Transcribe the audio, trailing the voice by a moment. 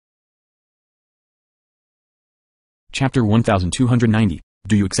Chapter 1290.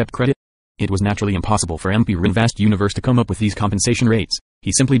 Do you accept credit? It was naturally impossible for Emperor in vast universe to come up with these compensation rates.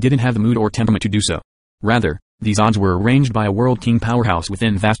 He simply didn't have the mood or temperament to do so. Rather, these odds were arranged by a world king powerhouse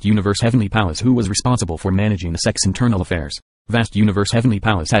within vast universe heavenly palace who was responsible for managing the sect's internal affairs. Vast universe heavenly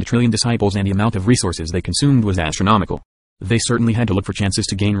palace had a trillion disciples and the amount of resources they consumed was astronomical. They certainly had to look for chances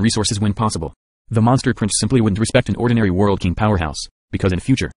to gain resources when possible. The monster prince simply wouldn't respect an ordinary world king powerhouse, because in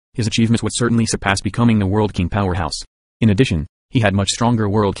future, his achievements would certainly surpass becoming a world king powerhouse. In addition, he had much stronger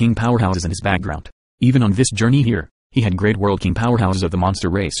world king powerhouses in his background. Even on this journey here, he had great world king powerhouses of the monster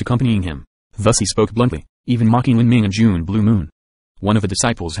race accompanying him. Thus he spoke bluntly, even mocking Lin Ming and June Blue Moon. One of the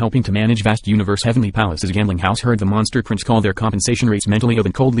disciples helping to manage vast universe heavenly palace's gambling house heard the monster prince call their compensation rates mentally ill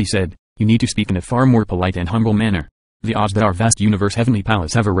and coldly said, "You need to speak in a far more polite and humble manner. The odds that our vast universe heavenly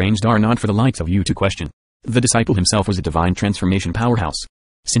palace have arranged are not for the likes of you to question." The disciple himself was a divine transformation powerhouse.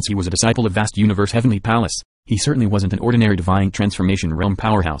 Since he was a disciple of vast universe heavenly palace, he certainly wasn't an ordinary divine transformation realm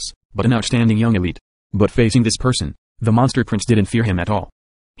powerhouse, but an outstanding young elite. But facing this person, the monster prince didn't fear him at all.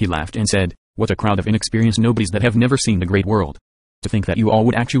 He laughed and said, "What a crowd of inexperienced nobodies that have never seen the great world. To think that you all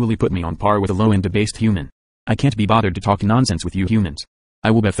would actually put me on par with a low and debased human. I can't be bothered to talk nonsense with you humans.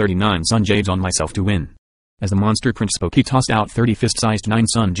 I will bet 39 sun jades on myself to win." As the monster prince spoke, he tossed out 30 fist-sized 9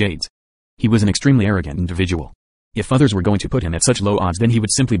 sun jades. He was an extremely arrogant individual. If others were going to put him at such low odds, then he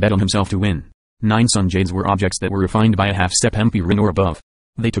would simply bet on himself to win. 9 sun jades were objects that were refined by a half-step Empirin or above.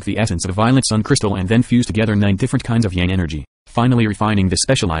 They took the essence of a violet sun crystal and then fused together 9 different kinds of yang energy, finally refining this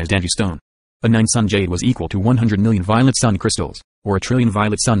specialized anti-stone. A 9 sun jade was equal to 100 million violet sun crystals, or a trillion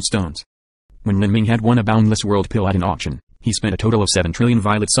violet sun stones. When Lin Ming had won a boundless world pill at an auction, he spent a total of 7 trillion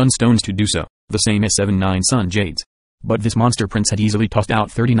violet sun stones to do so, the same as 7 9 sun jades. But this monster prince had easily tossed out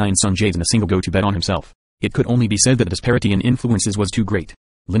 39 sun jades in a single go to bet on himself. It could only be said that the disparity in influences was too great.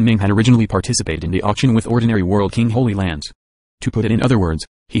 Lin Ming had originally participated in the auction with ordinary world king Holy Lands. To put it in other words,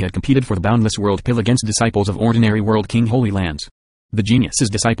 he had competed for the boundless world pill against disciples of ordinary world king Holy Lands. The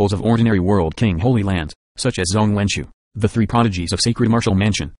geniuses disciples of ordinary world king Holy Lands, such as Zhong Wenshu, the 3 prodigies of sacred martial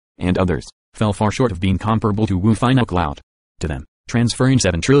mansion, and others, fell far short of being comparable to Wu Final Cloud. To them, transferring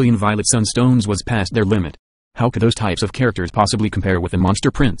 7 trillion violet sun stones was past their limit. How could those types of characters possibly compare with the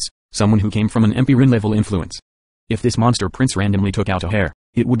monster prince, someone who came from an Empirin level influence? If this monster prince randomly took out a hair,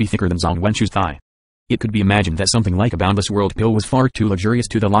 it would be thicker than Zhong Wenshu's thigh. It could be imagined that something like a boundless world pill was far too luxurious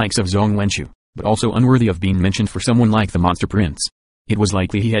to the likes of Zhong Wenshu, but also unworthy of being mentioned for someone like the monster prince. It was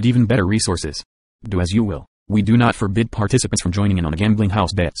likely he had even better resources. Do as you will. We do not forbid participants from joining in on a gambling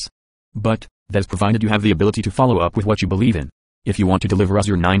house bets. But, that is provided you have the ability to follow up with what you believe in. If you want to deliver us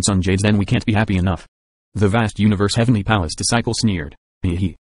your 9 sun jades, then we can't be happy enough. The vast universe heavenly palace disciple sneered.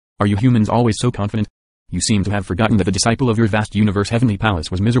 Hee. Are you humans always so confident? You seem to have forgotten that the disciple of your vast universe heavenly palace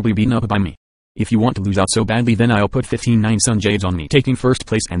was miserably beaten up by me. If you want to lose out so badly, then I'll put 15 9 sun jades on me taking first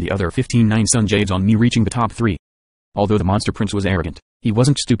place and the other 15 9 sun jades on me reaching the top 3. Although the monster prince was arrogant, he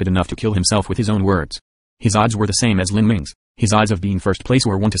wasn't stupid enough to kill himself with his own words. His odds were the same as Lin Ming's. His odds of being first place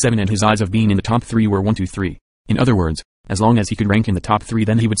were 1 to 7 and his odds of being in the top 3 were 1 to 3. In other words, as long as he could rank in the top 3,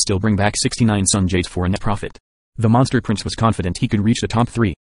 then he would still bring back 69 sun jades for a net profit. The monster prince was confident he could reach the top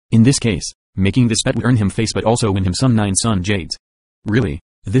 3. In this case, making this bet would earn him face but also win him some 9 sun jades. Really,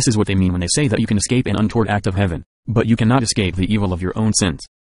 this is what they mean when they say that you can escape an untoward act of heaven, but you cannot escape the evil of your own sins.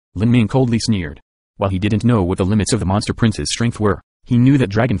 Lin Ming coldly sneered. While he didn't know what the limits of the monster prince's strength were, he knew that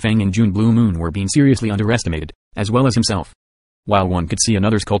Dragon Fang and June Blue Moon were being seriously underestimated, as well as himself. While one could see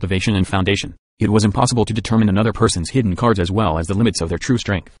another's cultivation and foundation, it was impossible to determine another person's hidden cards as well as the limits of their true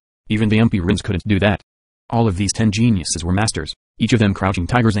strength. Even the Empirins couldn't do that. All of these 10 geniuses were masters, each of them crouching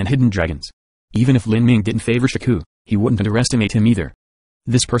tigers and hidden dragons. Even if Lin Ming didn't favor Shaku, he wouldn't underestimate him either.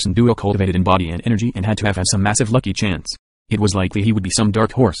 This person dual cultivated in body and energy and had to have had some massive lucky chance. It was likely he would be some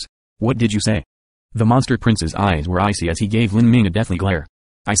dark horse. What did you say? The monster prince's eyes were icy as he gave Lin Ming a deathly glare.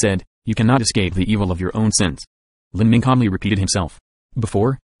 I said, you cannot escape the evil of your own sins. Lin Ming calmly repeated himself.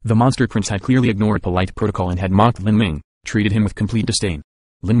 Before, the monster prince had clearly ignored polite protocol and had mocked Lin Ming, treated him with complete disdain.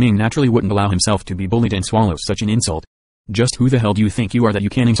 Lin Ming naturally wouldn't allow himself to be bullied and swallow such an insult. Just who the hell do you think you are that you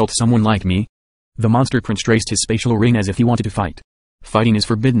can insult someone like me? The monster prince traced his spatial ring as if he wanted to fight. Fighting is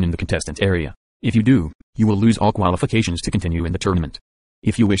forbidden in the contestant area. If you do, you will lose all qualifications to continue in the tournament.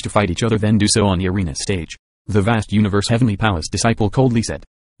 If you wish to fight each other, then do so on the arena stage. The vast universe heavenly palace disciple coldly said.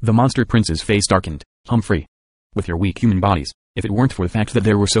 The monster prince's face darkened. Humphrey. With your weak human bodies, if it weren't for the fact that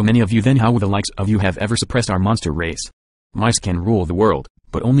there were so many of you, then how would the likes of you have ever suppressed our monster race? Mice can rule the world,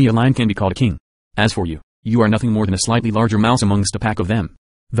 but only a lion can be called a king. As for you, you are nothing more than a slightly larger mouse amongst a pack of them.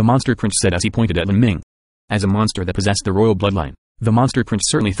 The monster prince said as he pointed at Lin Ming. As a monster that possessed the royal bloodline, the monster prince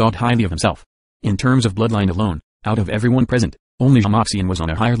certainly thought highly of himself. In terms of bloodline alone, Out of everyone present, only Xiaomoxian was on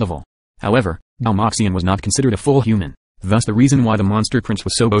a higher level. However, Xiaomoxian was not considered a full human, thus the reason why the monster prince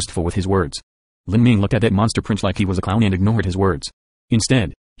was so boastful with his words. Lin Ming looked at that monster prince like he was a clown and ignored his words.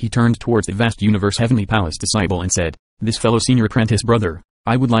 Instead, he turned towards the vast universe heavenly palace disciple and said, "This fellow senior apprentice brother,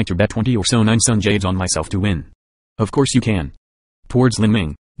 I would like to bet 20 or so 9 sun jades on myself to win." "Of course you can." Towards Lin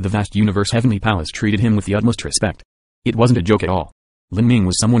Ming, the vast universe heavenly palace treated him with the utmost respect. It wasn't a joke at all. Lin Ming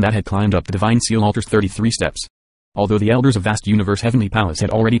was someone that had climbed up the Divine Seal Altar's 33 steps. Although the elders of vast universe heavenly palace had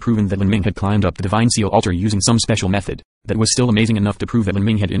already proven that Lin Ming had climbed up the Divine Seal Altar using some special method, that was still amazing enough to prove that Lin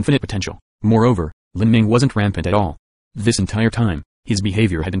Ming had infinite potential. Moreover, Lin Ming wasn't rampant at all. This entire time, his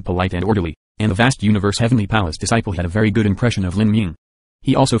behavior had been polite and orderly, and the vast universe heavenly palace disciple had a very good impression of Lin Ming.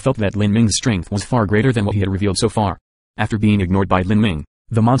 He also felt that Lin Ming's strength was far greater than what he had revealed so far. After being ignored by Lin Ming,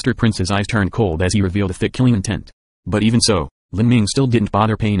 the monster prince's eyes turned cold as he revealed a thick killing intent. But even so, Lin Ming still didn't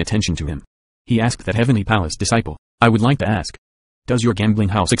bother paying attention to him. He asked that heavenly palace disciple, "I would like to ask, does your gambling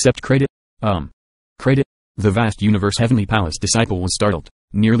house accept credit?" Credit? The vast universe heavenly palace disciple was startled,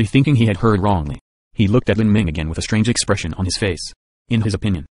 nearly thinking he had heard wrongly. He looked at Lin Ming again with a strange expression on his face. In his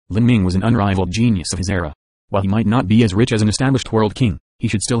opinion, Lin Ming was an unrivaled genius of his era. While he might not be as rich as an established world king, he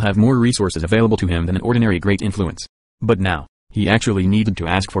should still have more resources available to him than an ordinary great influence. But now, he actually needed to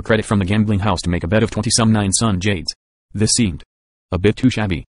ask for credit from the gambling house to make a bet of 20-some 9 sun jades. This seemed a bit too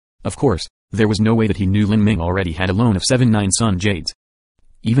shabby. Of course, there was no way that he knew Lin Ming already had a loan of 7 9 sun jades.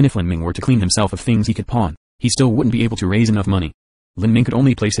 Even if Lin Ming were to clean himself of things he could pawn, he still wouldn't be able to raise enough money. Lin Ming could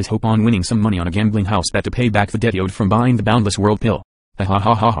only place his hope on winning some money on a gambling house bet to pay back the debt he owed from buying the Boundless World Pill. Ha ha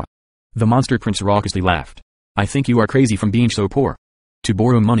ha ha ha. The monster prince raucously laughed. "I think you are crazy from being so poor. To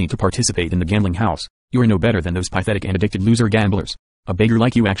borrow money to participate in the gambling house, you are no better than those pathetic and addicted loser gamblers. A beggar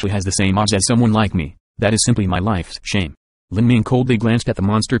like you actually has the same odds as someone like me. That is simply my life's shame." Lin Ming coldly glanced at the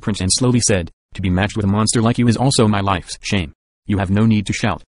monster prince and slowly said, "To be matched with a monster like you is also my life's shame. You have no need to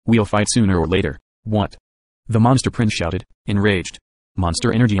shout, we'll fight sooner or later." "What?" the monster prince shouted, enraged.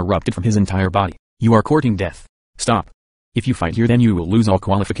 Monster energy erupted from his entire body. "You are courting death. Stop. If you fight here then you will lose all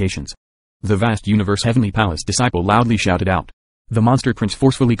qualifications." The vast universe heavenly palace disciple loudly shouted out. The monster prince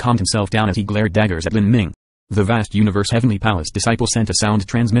forcefully calmed himself down as he glared daggers at Lin Ming. The vast universe heavenly palace disciple sent a sound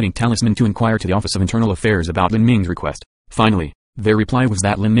transmitting talisman to inquire to the Office of Internal Affairs about Lin Ming's request. Finally, their reply was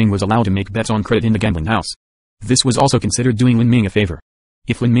that Lin Ming was allowed to make bets on credit in the gambling house. This was also considered doing Lin Ming a favor.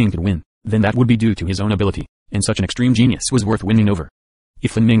 If Lin Ming could win, then that would be due to his own ability, and such an extreme genius was worth winning over.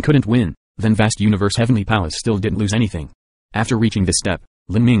 If Lin Ming couldn't win, then vast universe heavenly palace still didn't lose anything. After reaching this step,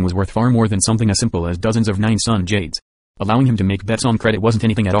 Lin Ming was worth far more than something as simple as dozens of 9 sun jades. Allowing him to make bets on credit wasn't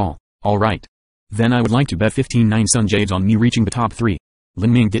anything at all. "Alright. Then I would like to bet 15 9 sun jades on me reaching the top 3.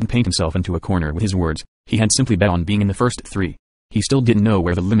 Lin Ming didn't paint himself into a corner with his words, he had simply bet on being in the first 3. He still didn't know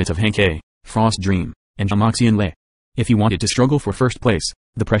where the limits of Hankei, Frost Dream, and Xiaomoxian lay. If he wanted to struggle for first place,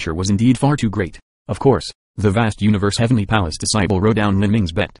 the pressure was indeed far too great. Of course, the vast universe heavenly palace disciple wrote down Lin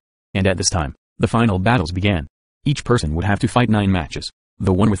Ming's bet. And at this time, the final battles began. Each person would have to fight 9 matches.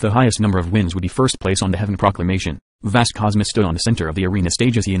 The one with the highest number of wins would be first place on the Heaven Proclamation. Vast Cosmos stood on the center of the arena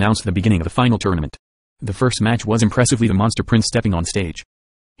stage as he announced the beginning of the final tournament. The first match was impressively the monster prince stepping on stage.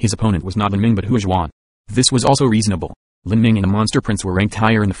 His opponent was not Lin Ming but Xuanhuan. This was also reasonable. Lin Ming and the monster prince were ranked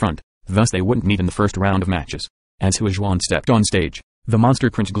higher in the front, thus they wouldn't meet in the first round of matches. As Xuanhuan stepped on stage, the monster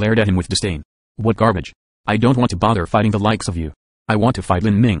prince glared at him with disdain. "What garbage. I don't want to bother fighting the likes of you. I want to fight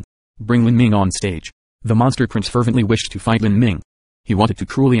Lin Ming. Bring Lin Ming on stage." The monster prince fervently wished to fight Lin Ming. He wanted to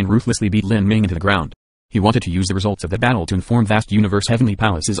cruelly and ruthlessly beat Lin Ming into the ground. He wanted to use the results of the battle to inform vast universe heavenly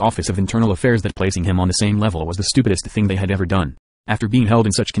palace's Office of Internal Affairs that placing him on the same level was the stupidest thing they had ever done. After being held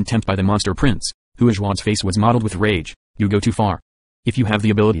in such contempt by the monster prince, Xuanhuan's face was mottled with rage. "You go too far. If you have the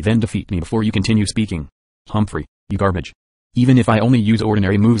ability then defeat me before you continue speaking. Humphrey, you garbage. Even if I only use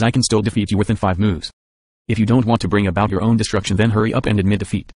ordinary moves I can still defeat you within 5 moves. If you don't want to bring about your own destruction then hurry up and admit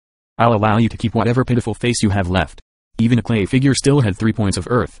defeat. I'll allow you to keep whatever pitiful face you have left." Even a clay figure still had 3 points of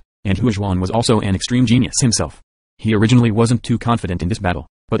earth, and Xuanhuan was also an extreme genius himself. He originally wasn't too confident in this battle,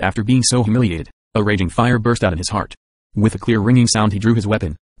 but after being so humiliated, a raging fire burst out in his heart. With a clear ringing sound he drew his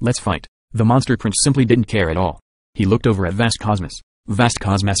weapon. "Let's fight." The monster prince simply didn't care at all. He looked over at Vast Cosmos. Vast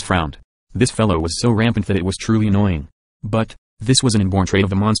Cosmos frowned. This fellow was so rampant that it was truly annoying. But this was an inborn trait of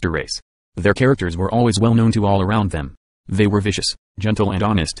the monster race. Their characters were always well known to all around them. They were vicious, gentle and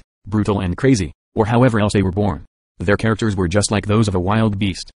honest, brutal and crazy, or however else they were born. Their characters were just like those of a wild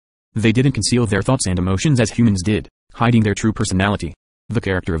beast. They didn't conceal their thoughts and emotions as humans did, hiding their true personality. The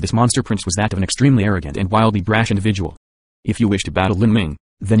character of this monster prince was that of an extremely arrogant and wildly brash individual. If you wish to battle Lin Ming,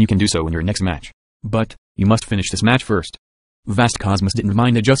 then you can do so in your next match. But you must finish this match first. Vast Cosmos didn't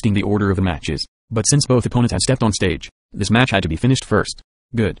mind adjusting the order of the matches, But since both opponents had stepped on stage, this match had to be finished first.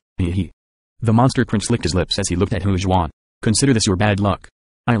 Good, hee. The monster prince licked his lips as he looked at Xuanhuan. Consider this your bad luck.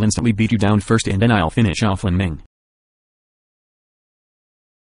 I'll instantly beat you down first and then I'll finish off Lin Ming.